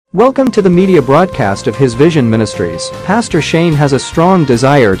Welcome to the media broadcast of His Vision Ministries. Pastor Shane has a strong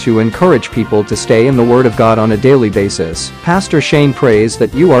desire to encourage people to stay in the Word of God on a daily basis. Pastor Shane prays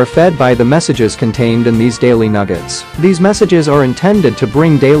that you are fed by the messages contained in these daily nuggets. These messages are intended to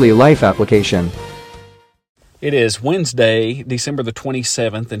bring daily life application. It is Wednesday, December the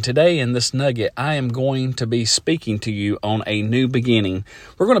 27th, and today in this nugget, I am going to be speaking to you on a new beginning.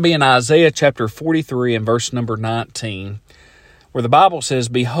 We're going to be in Isaiah chapter 43 and verse number 19. Where the Bible says,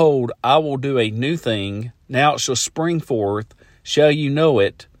 "Behold, I will do a new thing. Now it shall spring forth. Shall you know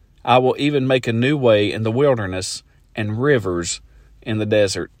it? I will even make a new way in the wilderness and rivers in the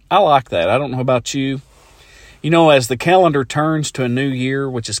desert." I like that. I don't know about you. You know, as the calendar turns to a new year,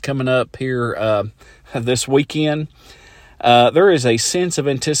 which is coming up here this weekend, there is a sense of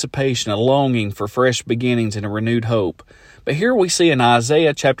anticipation, a longing for fresh beginnings and a renewed hope. But here we see in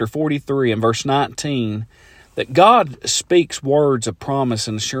Isaiah chapter 43 and verse 19, that God speaks words of promise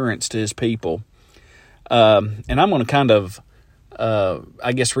and assurance to His people. And I'm going to kind of,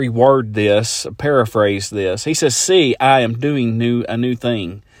 reword this, paraphrase this. He says, "See, I am doing a new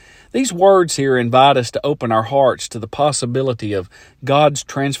thing." These words here invite us to open our hearts to the possibility of God's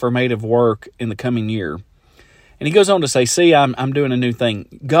transformative work in the coming year. And He goes on to say, "See, I'm doing a new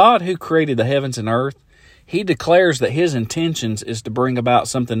thing." God, who created the heavens and earth, He declares that His intentions is to bring about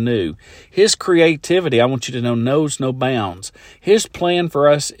something new. His creativity, I want you to know, knows no bounds. His plan for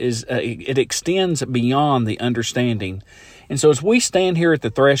us is it extends beyond the understanding. And so as we stand here at the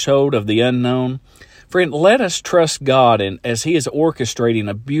threshold of the unknown, friend, let us trust God as He is orchestrating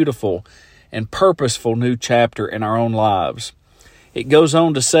a beautiful and purposeful new chapter in our own lives. It goes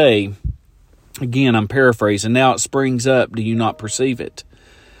on to say, again, I'm paraphrasing, "Now it springs up, do you not perceive it?"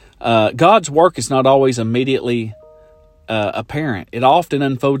 God's work is not always immediately apparent. It often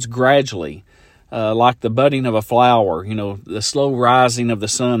unfolds gradually, like the budding of a flower, the slow rising of the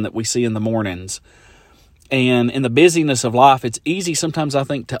sun that we see in the mornings. And in the busyness of life, it's easy sometimes, I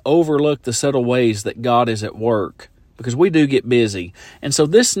think, to overlook the subtle ways that God is at work, because we do get busy. And so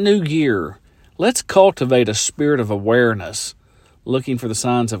this new year, let's cultivate a spirit of awareness, looking for the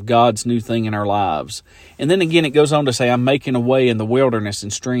signs of God's new thing in our lives. And then again, it goes on to say, "I'm making a way in the wilderness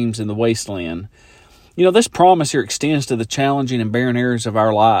and streams in the wasteland." This promise here extends to the challenging and barren areas of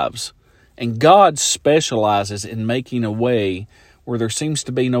our lives. And God specializes in making a way where there seems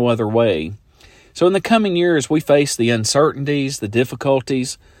to be no other way. So in the coming years, we face the uncertainties, the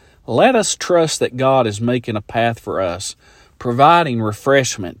difficulties. Let us trust that God is making a path for us, providing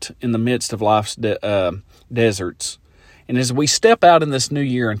refreshment in the midst of life's deserts. And as we step out in this new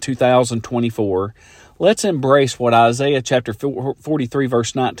year in 2024, let's embrace what Isaiah chapter 43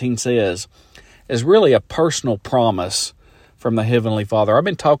 verse 19 says as really a personal promise from the Heavenly Father. I've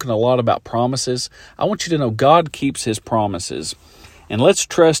been talking a lot about promises. I want you to know God keeps His promises. And let's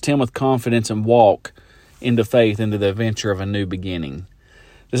trust Him with confidence and walk into faith, into the adventure of a new beginning.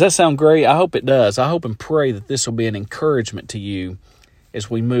 Does that sound great? I hope it does. I hope and pray that this will be an encouragement to you as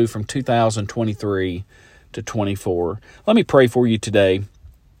we move from 2023 to 24. Let me pray for you today.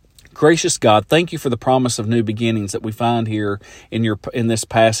 Gracious God, thank you for the promise of new beginnings that we find here in this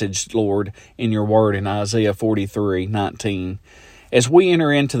passage, Lord, in your word in Isaiah 43:19. As we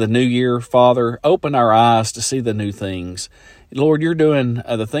enter into the new year, Father, open our eyes to see the new things. Lord, you're doing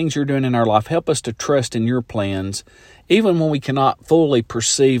the things you're doing in our life. Help us to trust in your plans, even when we cannot fully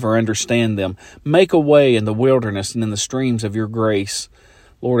perceive or understand them. Make a way in the wilderness and in the streams of your grace,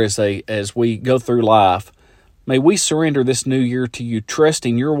 Lord, as we go through life. May we surrender this new year to you,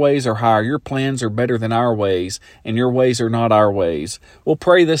 trusting your ways are higher, your plans are better than our ways, and your ways are not our ways. We'll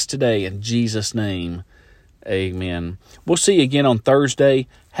pray this today in Jesus' name. Amen. We'll see you again on Thursday.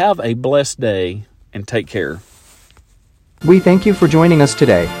 Have a blessed day and take care. We thank you for joining us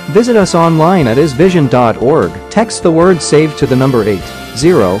today. Visit us online at isvision.org. Text the word SAVE to the number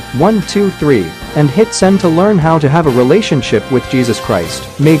 80123 and hit send to learn how to have a relationship with Jesus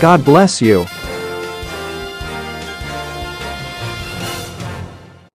Christ. May God bless you.